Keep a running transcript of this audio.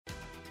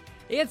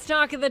It's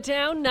Talk of the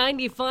Town,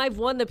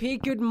 95.1 The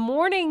Peak. Good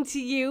morning to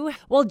you.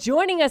 Well,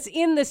 joining us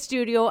in the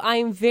studio,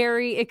 I'm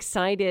very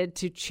excited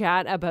to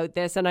chat about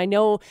this. And I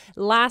know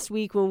last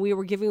week when we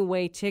were giving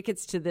away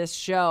tickets to this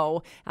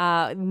show,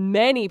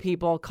 many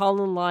people called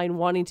in line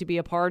wanting to be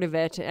a part of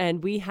it.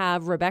 And we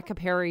have Rebecca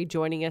Perry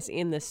joining us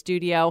in the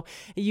studio.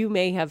 You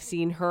may have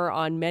seen her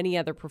on many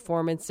other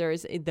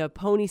performances, the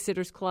Pony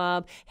Sitters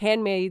Club,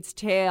 Handmaid's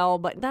Tale,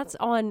 but that's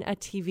on a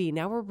TV.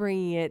 Now we're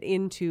bringing it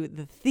into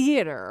the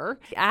theater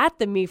at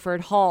the Meaford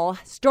Hall.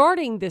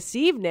 Starting this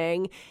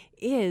evening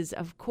is,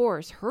 of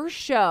course, her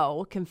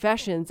show,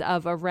 Confessions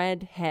of a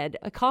Redhead,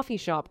 a Coffee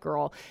Shop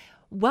Girl.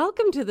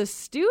 Welcome to the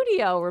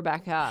studio,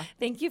 Rebecca.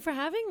 Thank you for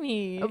having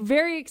me.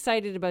 Very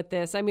excited about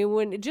this. I mean,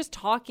 when just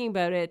talking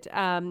about it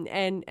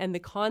and the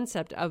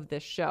concept of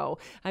this show,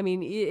 I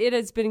mean, it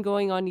has been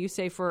going on, you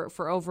say,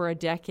 for over a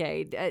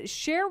decade.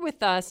 Share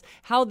with us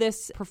how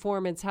this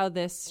performance, how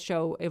this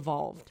show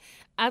evolved.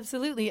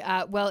 Absolutely.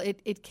 Well,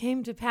 it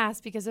came to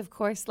pass because, of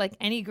course, like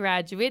any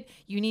graduate,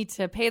 you need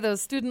to pay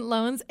those student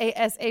loans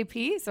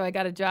ASAP. So I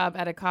got a job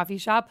at a coffee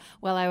shop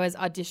while I was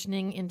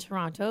auditioning in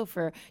Toronto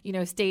for,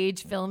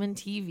 stage, film, and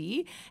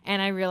TV.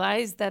 And I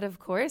realized that, of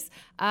course,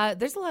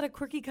 there's a lot of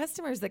quirky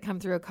customers that come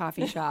through a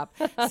coffee shop.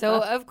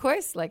 So, of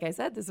course, like I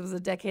said, this was a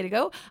decade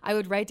ago, I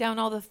would write down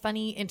all the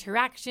funny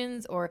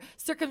interactions or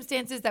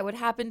circumstances that would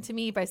happen to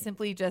me by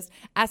simply just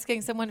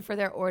asking someone for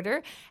their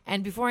order.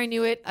 And before I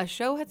knew it, a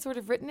show had sort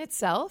of written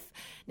itself.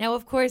 Now,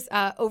 of course,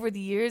 over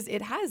the years,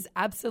 it has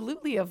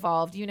absolutely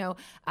evolved.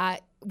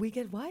 We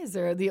get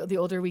wiser the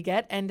older we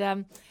get.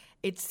 And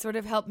it's sort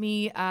of helped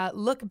me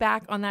look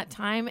back on that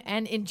time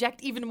and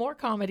inject even more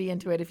comedy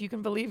into it, if you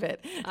can believe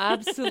it.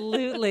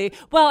 Absolutely.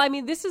 Well, I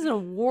mean, this is an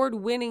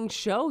award-winning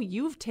show.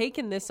 You've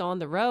taken this on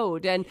the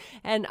road. And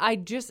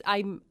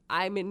I'm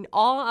in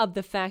awe of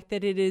the fact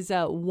that it is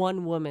a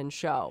one-woman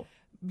show.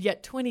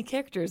 Yet 20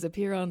 characters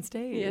appear on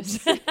stage.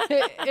 Yes,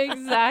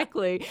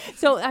 exactly.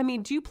 So, I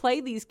mean, do you play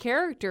these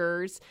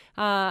characters,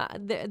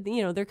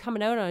 they're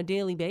coming out on a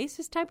daily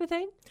basis type of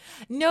thing?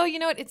 No, you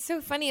know what? It's so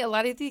funny. A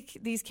lot of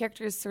these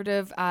characters sort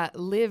of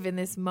live in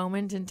this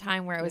moment in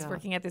time where I was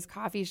working at this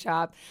coffee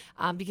shop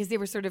because they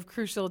were sort of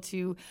crucial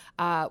to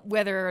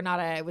whether or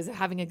not I was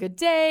having a good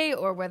day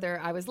or whether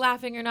I was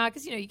laughing or not.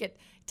 Because, you get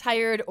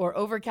tired or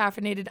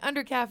over-caffeinated,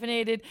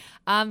 under-caffeinated.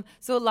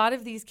 So a lot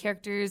of these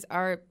characters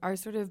are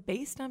sort of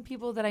based on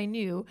people that I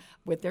knew,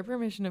 with their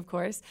permission, of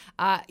course,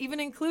 even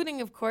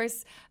including, of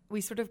course, we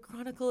sort of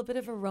chronicle a bit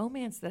of a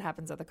romance that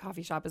happens at the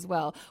coffee shop as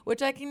well,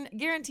 which I can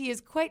guarantee is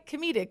quite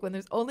comedic when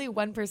there's only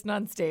one person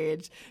on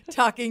stage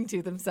talking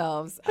to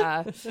themselves.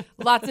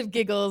 Lots of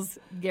giggles,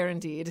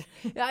 guaranteed.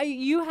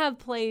 You have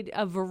played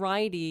a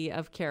variety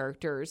of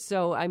characters.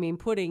 So, I mean,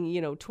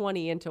 putting,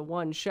 20 into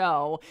one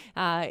show,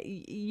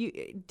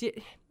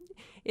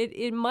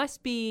 it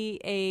must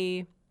be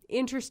a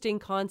interesting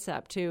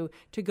concept to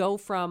go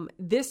from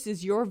this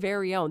is your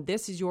very own,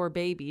 this is your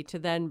baby, to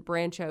then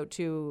branch out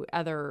to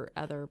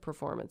other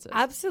performances.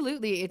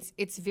 Absolutely.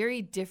 It's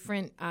very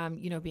different,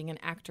 being an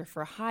actor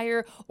for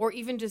hire, or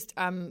even just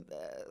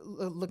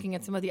looking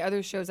at some of the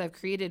other shows I've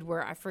created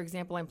where, for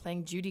example, I'm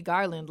playing Judy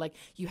Garland. Like,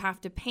 you have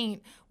to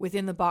paint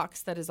within the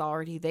box that is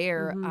already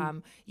there. Mm-hmm.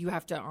 You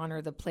have to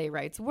honor the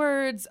playwright's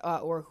words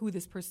or who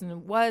this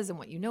person was and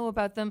what you know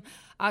about them.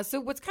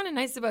 So what's kind of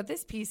nice about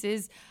this piece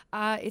is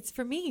it's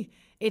for me.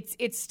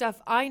 It's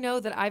stuff I know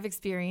that I've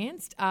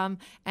experienced. And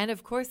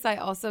of course, I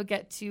also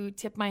get to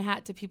tip my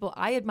hat to people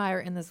I admire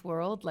in this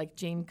world, like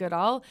Jane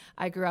Goodall.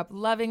 I grew up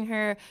loving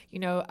her.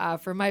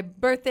 For my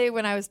birthday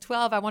when I was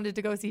 12, I wanted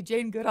to go see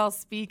Jane Goodall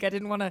speak. I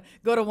didn't want to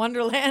go to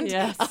Wonderland.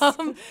 Yes.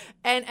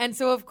 And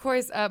so, of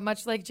course,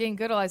 much like Jane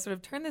Goodall, I sort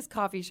of turned this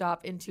coffee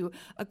shop into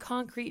a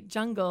concrete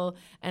jungle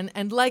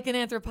and like an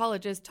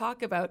anthropologist,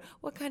 talk about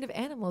what kind of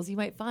animals you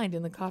might find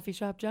in the coffee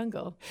shop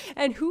jungle.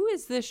 And who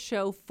is this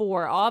show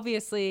for?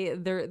 Obviously,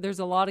 there's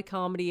a lot of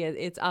comedy.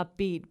 It's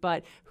upbeat,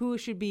 but who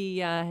should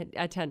be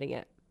attending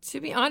it? To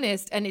be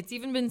honest, and it's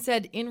even been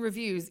said in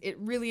reviews, it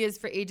really is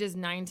for ages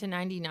 9 to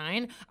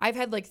 99. I've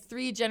had like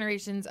 3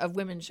 generations of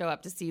women show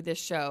up to see this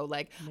show,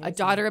 like Amazing. A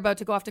daughter about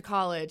to go off to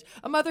college,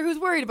 a mother who's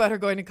worried about her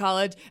going to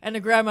college, and a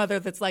grandmother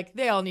that's like,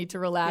 they all need to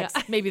relax.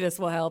 Yeah. Maybe this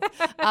will help.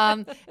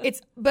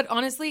 But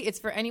honestly, it's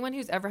for anyone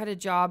who's ever had a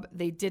job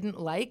they didn't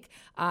like.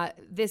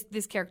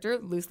 This character,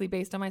 loosely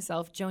based on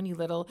myself, Joni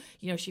Little,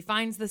 she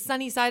finds the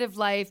sunny side of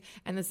life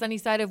and the sunny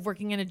side of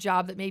working in a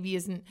job that maybe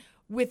isn't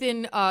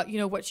within,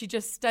 what she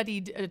just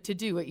studied to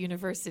do at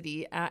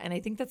university. And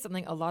I think that's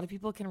something a lot of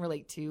people can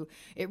relate to.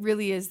 It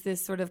really is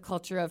this sort of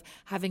culture of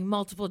having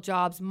multiple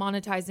jobs,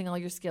 monetizing all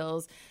your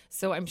skills.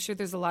 So I'm sure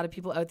there's a lot of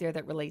people out there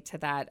that relate to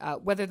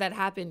that, whether that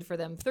happened for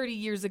them 30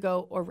 years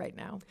ago or right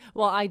now.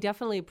 Well, I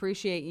definitely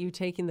appreciate you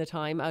taking the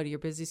time out of your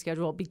busy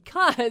schedule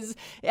because,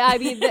 I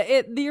mean,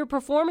 your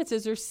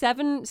performances, there's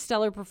 7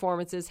 stellar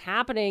performances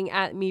happening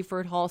at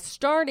Meaford Hall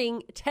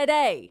starting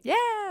today. Yeah.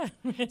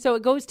 So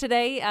it goes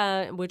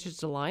today, which is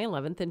July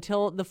 11th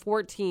until the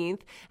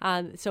 14th.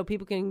 So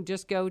people can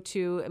just go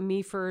to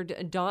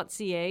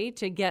meaford.ca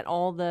to get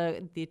all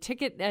the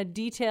ticket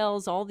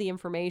details, all the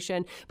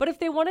information. But if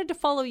they wanted to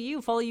follow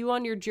you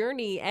on your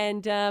journey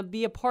and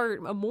be a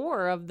part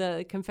more of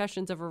the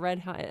Confessions of a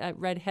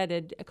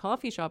Redheaded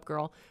Coffee Shop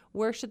Girl,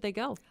 where should they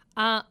go?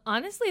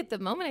 Honestly, at the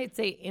moment, I'd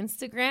say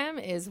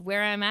Instagram is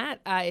where I'm at.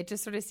 It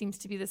just sort of seems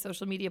to be the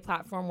social media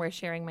platform where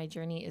sharing my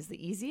journey is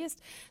the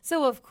easiest.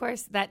 So, of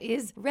course, that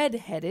is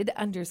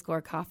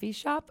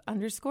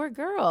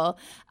redheaded_coffeeshop_girl.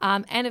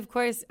 And, of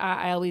course,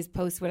 I always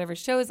post whatever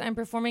shows I'm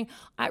performing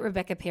at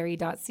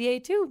RebeccaPerry.ca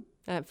too.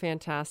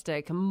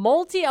 Fantastic.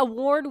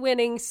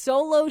 Multi-award-winning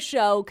solo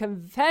show,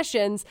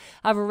 Confessions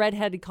of a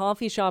Redheaded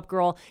Coffee Shop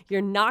Girl.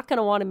 You're not going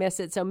to want to miss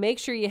it. So make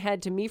sure you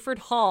head to Meaford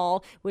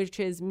Hall, which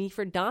is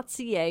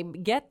meaford.ca.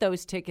 Get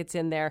those tickets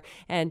in there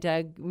and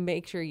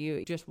make sure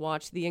you just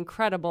watch the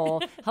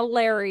incredible,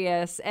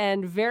 hilarious,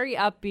 and very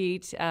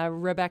upbeat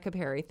Rebecca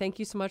Perry. Thank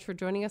you so much for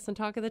joining us on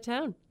Talk of the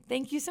Town.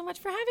 Thank you so much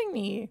for having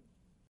me.